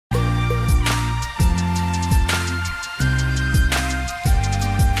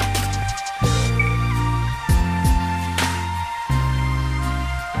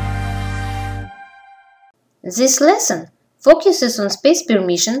This lesson focuses on space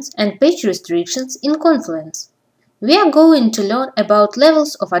permissions and page restrictions in Confluence. We are going to learn about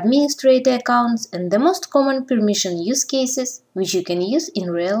levels of administrator accounts and the most common permission use cases which you can use in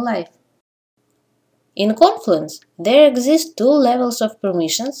real life. In Confluence, there exist two levels of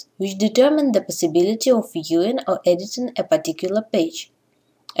permissions which determine the possibility of viewing or editing a particular page,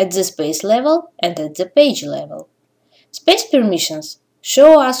 at the space level and at the page level. Space permissions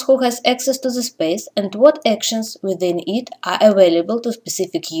show us who has access to the space and what actions within it are available to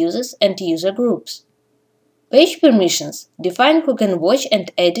specific users and user groups. Page permissions define who can watch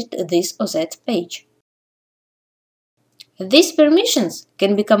and edit this or that page. These permissions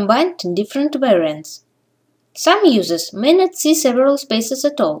can be combined in different variants. Some users may not see several spaces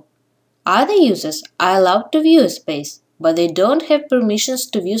at all. Other users are allowed to view a space, but they don't have permissions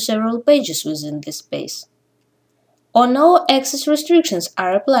to view several pages within this space. Or no access restrictions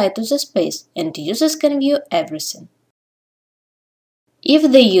are applied to the space and users can view everything.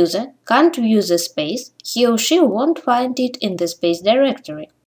 If the user can't view the space, he or she won't find it in the space directory.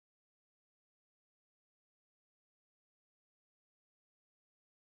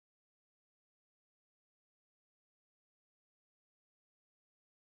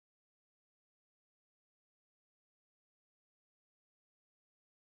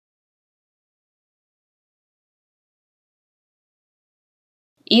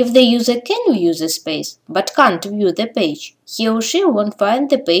 If the user can view the space but can't view the page, he or she won't find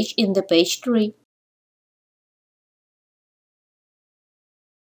the page in the page tree.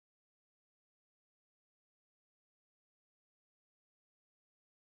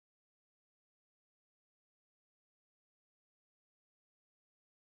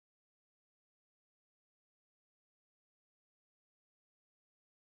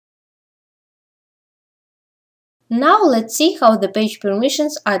 Now let's see how the page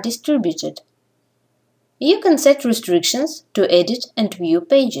permissions are distributed. You can set restrictions to edit and view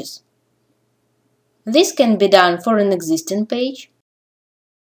pages. This can be done for an existing page,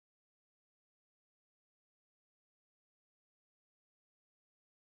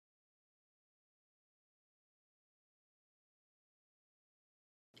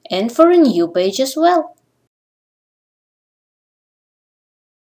 and for a new page as well.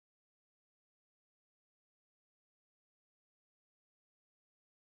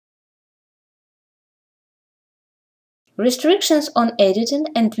 Restrictions on editing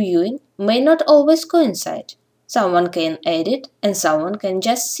and viewing may not always coincide. Someone can edit and someone can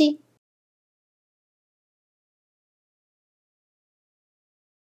just see.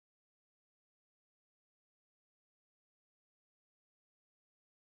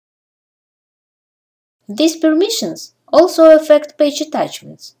 These permissions also affect page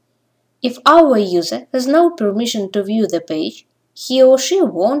attachments. If our user has no permission to view the page, he or she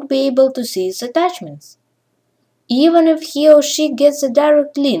won't be able to see its attachments. Even if he or she gets a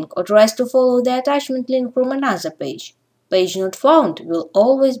direct link or tries to follow the attachment link from another page, page not found will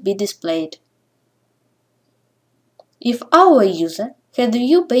always be displayed. If our user had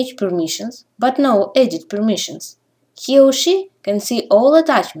view page permissions but no edit permissions, he or she can see all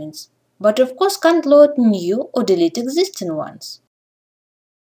attachments, but of course can't load new or delete existing ones.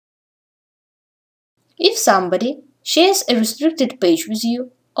 If somebody shares a restricted page with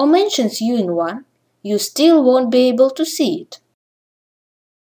you or mentions you in one, you still won't be able to see it.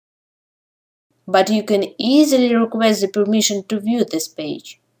 But you can easily request the permission to view this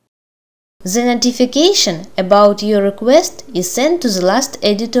page. The notification about your request is sent to the last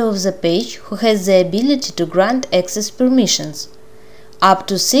editor of the page who has the ability to grant access permissions, up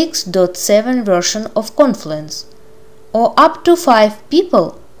to 6.7 version of Confluence, or up to 5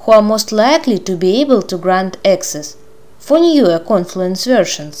 people who are most likely to be able to grant access for newer Confluence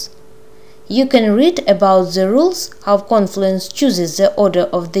versions. You can read about the rules how Confluence chooses the order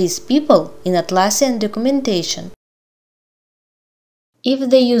of these people in Atlassian documentation. If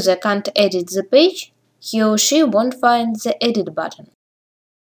the user can't edit the page, he or she won't find the Edit button.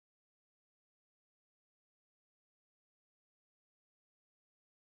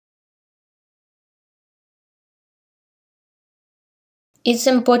 It's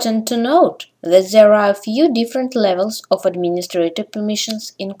important to note that there are a few different levels of administrator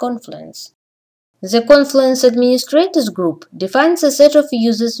permissions in Confluence. The Confluence Administrators group defines a set of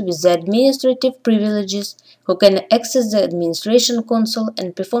users with the administrative privileges who can access the administration console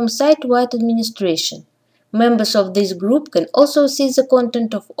and perform site-wide administration. Members of this group can also see the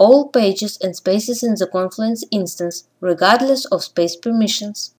content of all pages and spaces in the Confluence instance, regardless of space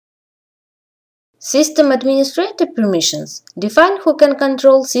permissions. System administrator permissions define who can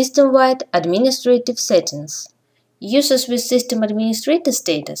control system-wide administrative settings. Users with system administrator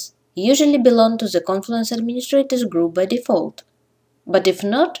status usually belong to the Confluence administrators group by default. But if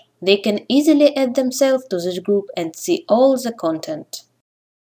not, they can easily add themselves to this group and see all the content.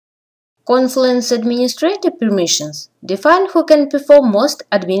 Confluence administrator permissions define who can perform most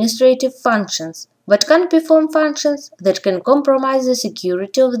administrative functions, but can't perform functions that can compromise the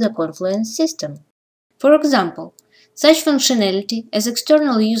security of the Confluence system. For example, such functionality as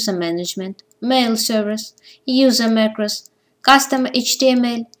external user management, mail servers, user macros, custom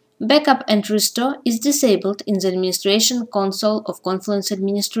HTML, backup and restore is disabled in the administration console of Confluence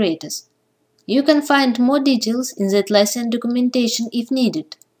administrators. You can find more details in that lesson documentation if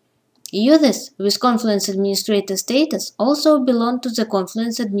needed. Users with Confluence administrator status also belong to the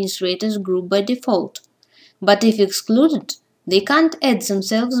Confluence administrators group by default, but if excluded, they can't add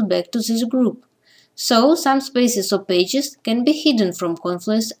themselves back to this group. So, some spaces or pages can be hidden from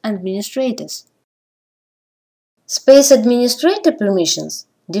Confluence administrators. Space administrator permissions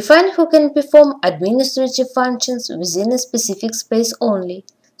define who can perform administrative functions within a specific space only.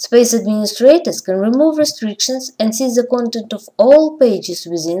 Space administrators can remove restrictions and see the content of all pages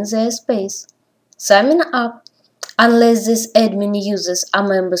within their space. Summing up, unless these admin users are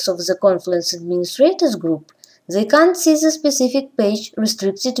members of the Confluence administrators group, they can't see the specific page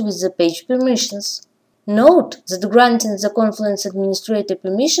restricted with the page permissions. Note that granting the Confluence administrator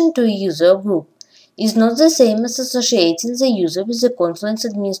permission to a user or group is not the same as associating the user with the Confluence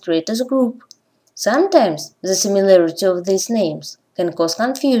administrators group. Sometimes the similarity of these names can cause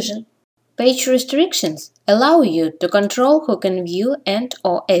confusion. Page restrictions allow you to control who can view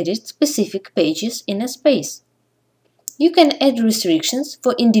and/or edit specific pages in a space. You can add restrictions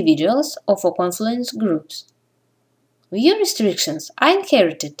for individuals or for Confluence groups. View restrictions are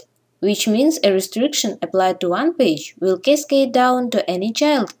inherited, which means a restriction applied to one page will cascade down to any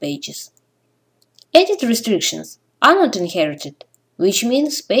child pages. Edit restrictions are not inherited, which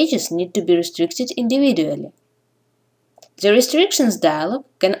means pages need to be restricted individually. The restrictions dialog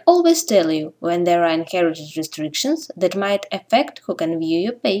can always tell you when there are inherited restrictions that might affect who can view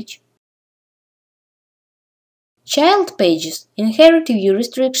your page. Child pages inherit view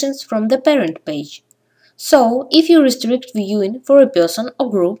restrictions from the parent page. So, if you restrict viewing for a person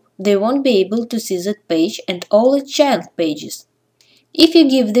or group, they won't be able to see that page and all its child pages. If you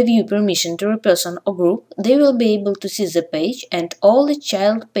give the view permission to a person or group, they will be able to see the page and all its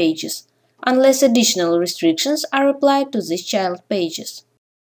child pages, unless additional restrictions are applied to these child pages.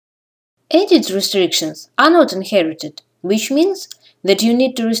 Edit restrictions are not inherited, which means that you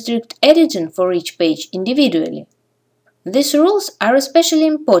need to restrict editing for each page individually. These rules are especially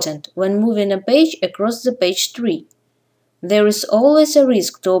important when moving a page across the page tree. There is always a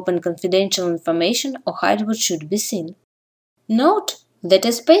risk to open confidential information or hide what should be seen. Note that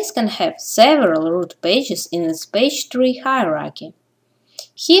a space can have several root pages in its page tree hierarchy.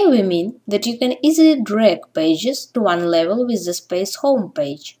 Here we mean that you can easily drag pages to one level with the space home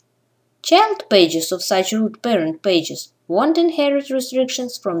page. Child pages of such root parent pages won't inherit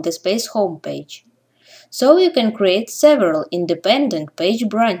restrictions from the space home page. So you can create several independent page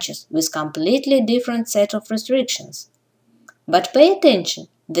branches with completely different set of restrictions. But pay attention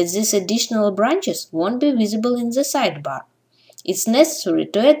that these additional branches won't be visible in the sidebar. It's necessary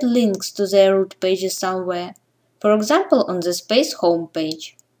to add links to their root pages somewhere, for example on the space home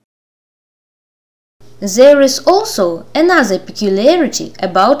page. There is also another peculiarity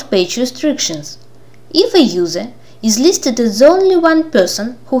about page restrictions. If a user is listed as the only one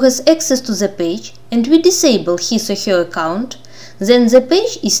person who has access to the page and we disable his or her account, then the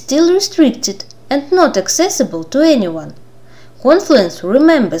page is still restricted and not accessible to anyone. Confluence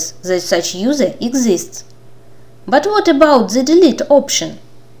remembers that such user exists. But what about the delete option?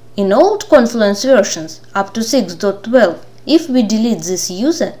 In old Confluence versions, up to 6.12, if we delete this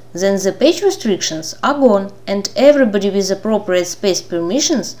user, then the page restrictions are gone and everybody with appropriate space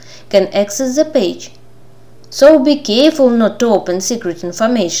permissions can access the page. So be careful not to open secret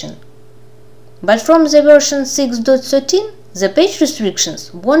information. But from the version 6.13, the page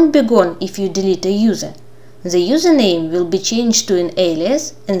restrictions won't be gone if you delete a user. The username will be changed to an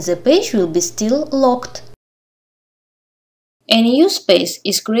alias and the page will be still locked. A new space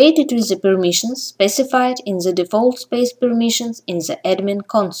is created with the permissions specified in the default space permissions in the admin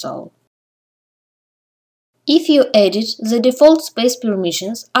console. If you edit the default space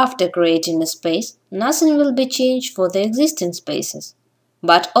permissions after creating a space, nothing will be changed for the existing spaces.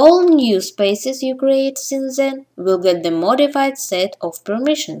 But all new spaces you create since then will get the modified set of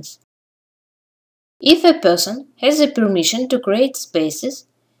permissions. If a person has the permission to create spaces,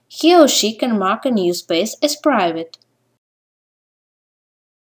 he or she can mark a new space as private.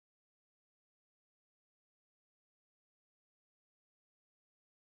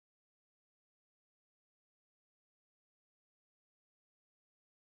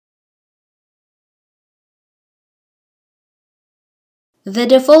 The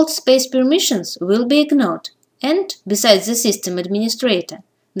default space permissions will be ignored, and, besides the system administrator,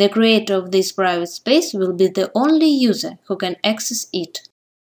 the creator of this private space will be the only user who can access it.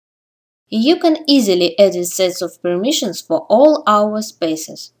 You can easily edit sets of permissions for all our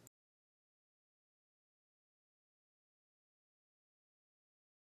spaces.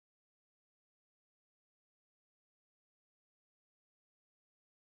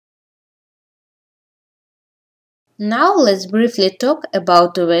 Now let's briefly talk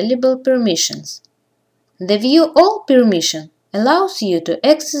about available permissions. The View All permission allows you to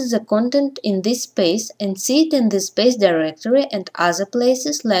access the content in this space and see it in the space directory and other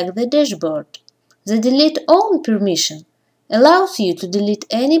places like the dashboard. The Delete All permission allows you to delete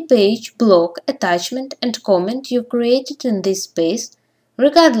any page, block, attachment and comment you created in this space,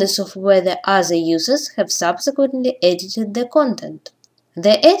 regardless of whether other users have subsequently edited the content.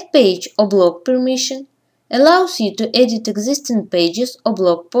 The Add Page or Block permission allows you to edit existing pages or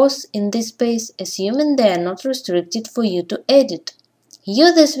blog posts in this space, assuming they are not restricted for you to edit.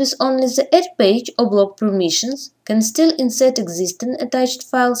 Users with only the Add Page or Blog permissions can still insert existing attached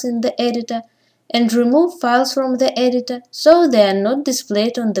files in the editor and remove files from the editor so they are not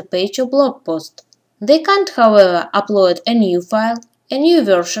displayed on the page or blog post. They can't, however, upload a new file, a new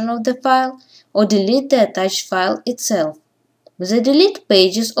version of the file, or delete the attached file itself. The Delete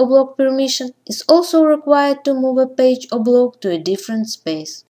Pages or Blog permission is also required to move a page or blog to a different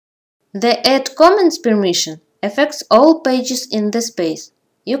space. The Add Comments permission affects all pages in the space.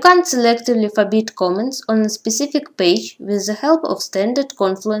 You can't selectively forbid comments on a specific page with the help of standard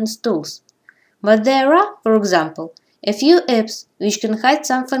Confluence tools. But there are, for example, a few apps which can hide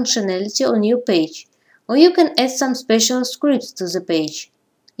some functionality on your page, or you can add some special scripts to the page.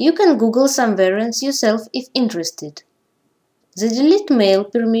 You can Google some variants yourself if interested. The Delete Mail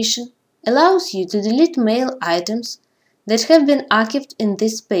permission allows you to delete mail items that have been archived in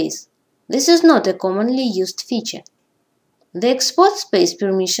this space. This is not a commonly used feature. The Export Space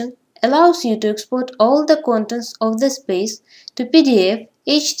permission allows you to export all the contents of the space to PDF,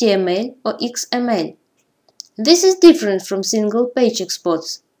 HTML or XML. This is different from single-page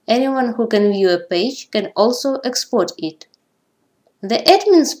exports. Anyone who can view a page can also export it. The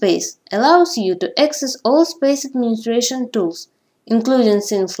Admin Space allows you to access all space administration tools, including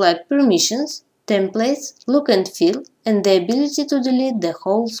things like permissions, templates, look and feel, and the ability to delete the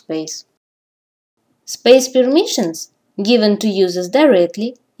whole space. Space permissions, given to users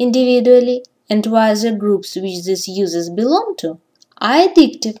directly, individually, and via the groups which these users belong to, are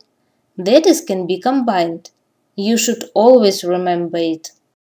addictive. That is, can be combined. You should always remember it.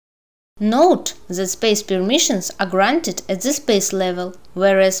 Note that space permissions are granted at the space level,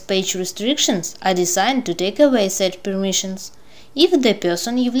 whereas page restrictions are designed to take away said permissions. If the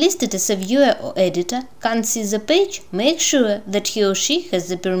person you've listed as a viewer or editor can't see the page, make sure that he or she has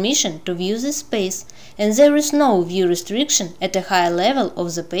the permission to view the space, and there is no view restriction at a higher level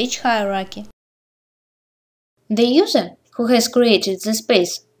of the page hierarchy. The user who has created the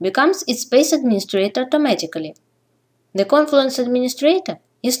space becomes its space administrator automatically. The Confluence administrator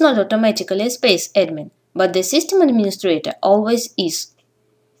is not automatically a space admin, but the system administrator always is.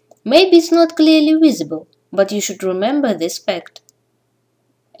 Maybe it's not clearly visible, but you should remember this fact.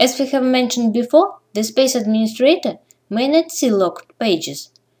 As we have mentioned before, the space administrator may not see locked pages,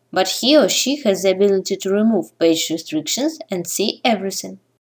 but he or she has the ability to remove page restrictions and see everything.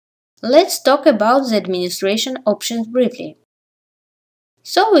 Let's talk about the administration options briefly.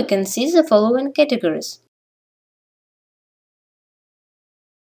 So we can see the following categories: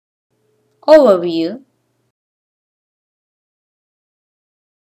 Overview,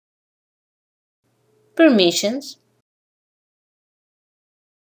 Permissions,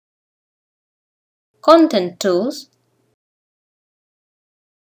 Content Tools,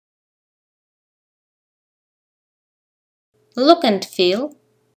 Look and Feel,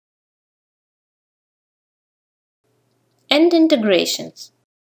 and Integrations.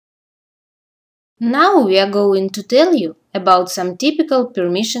 Now we are going to tell you about some typical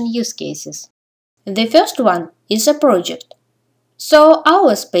permission use cases. The first one is a project. So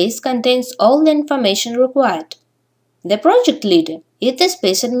our space contains all the information required. The project leader is the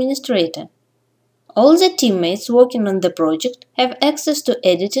space administrator. All the teammates working on the project have access to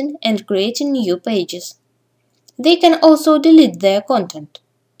editing and creating new pages. They can also delete their content.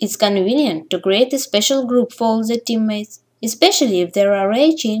 It's convenient to create a special group for all the teammates, especially if there are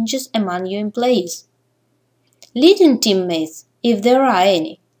rare changes among your employees. Leading teammates, if there are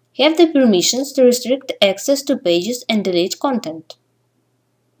any, have the permissions to restrict access to pages and delete content.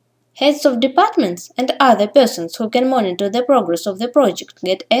 Heads of departments and other persons who can monitor the progress of the project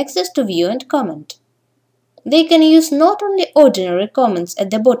get access to view and comment. They can use not only ordinary comments at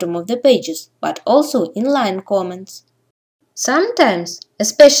the bottom of the pages, but also inline comments. Sometimes,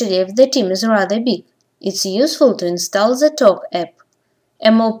 especially if the team is rather big, it's useful to install the Talk app,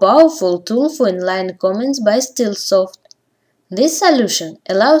 a more powerful tool for inline comments by Stillsoft. This solution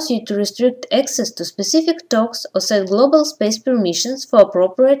allows you to restrict access to specific talks or set global space permissions for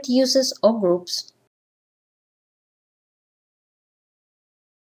appropriate users or groups.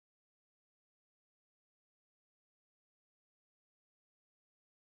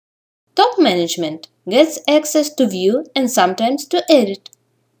 Top management gets access to view and sometimes to edit.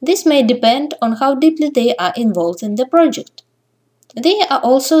 This may depend on how deeply they are involved in the project. They are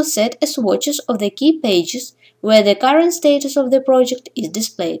also set as watchers of the key pages where the current status of the project is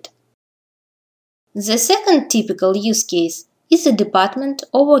displayed. The second typical use case is a department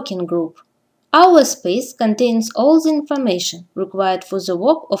or working group. Our space contains all the information required for the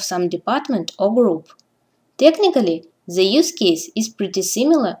work of some department or group. Technically, the use case is pretty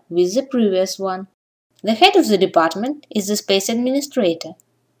similar with the previous one. The head of the department is the space administrator.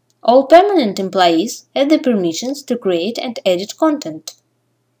 All permanent employees have the permissions to create and edit content.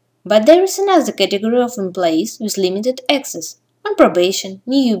 But there is another category of employees with limited access, on probation,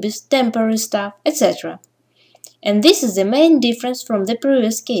 newbies, temporary staff, etc. And this is the main difference from the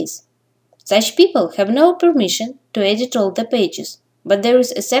previous case. Such people have no permission to edit all the pages, but there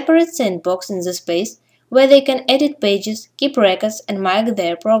is a separate sandbox in the space where they can edit pages, keep records and mark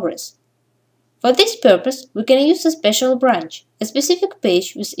their progress. For this purpose, we can use a special branch, a specific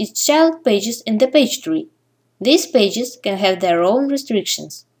page with its child pages in the page tree. These pages can have their own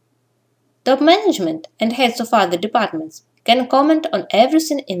restrictions. Top management and heads of other departments can comment on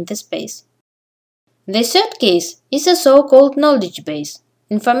everything in the space. The third case is a so-called knowledge base,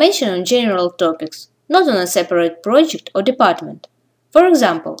 information on general topics, not on a separate project or department. For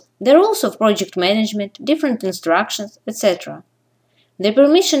example, the rules of project management, different instructions, etc. The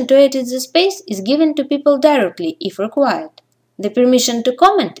permission to edit the space is given to people directly if required. The permission to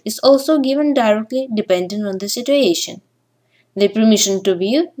comment is also given directly depending on the situation. The permission to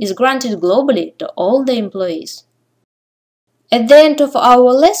view is granted globally to all the employees. At the end of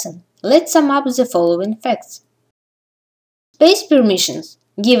our lesson, let's sum up the following facts. Space permissions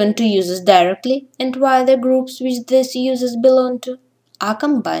given to users directly and via the groups which these users belong to are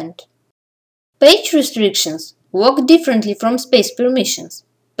combined. Page restrictions work differently from space permissions.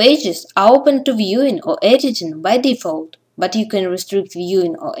 Pages are open to viewing or editing by default, but you can restrict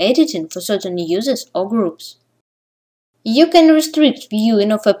viewing or editing for certain users or groups. You can restrict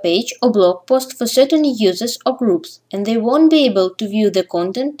viewing of a page or blog post for certain users or groups, and they won't be able to view the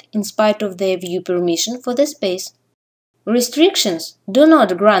content in spite of their view permission for the space. Restrictions do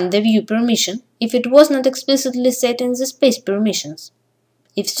not grant the view permission if it was not explicitly set in the space permissions.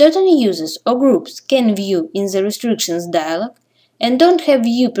 If certain users or groups can view in the restrictions dialog and don't have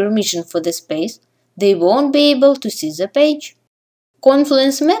view permission for the space, they won't be able to see the page.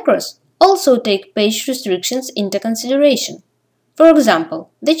 Confluence macros also take page restrictions into consideration. For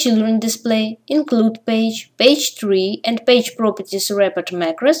example, the children display, include page, page tree, and page properties report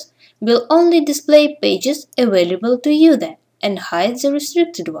macros will only display pages available to you there and hide the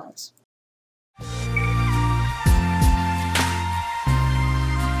restricted ones.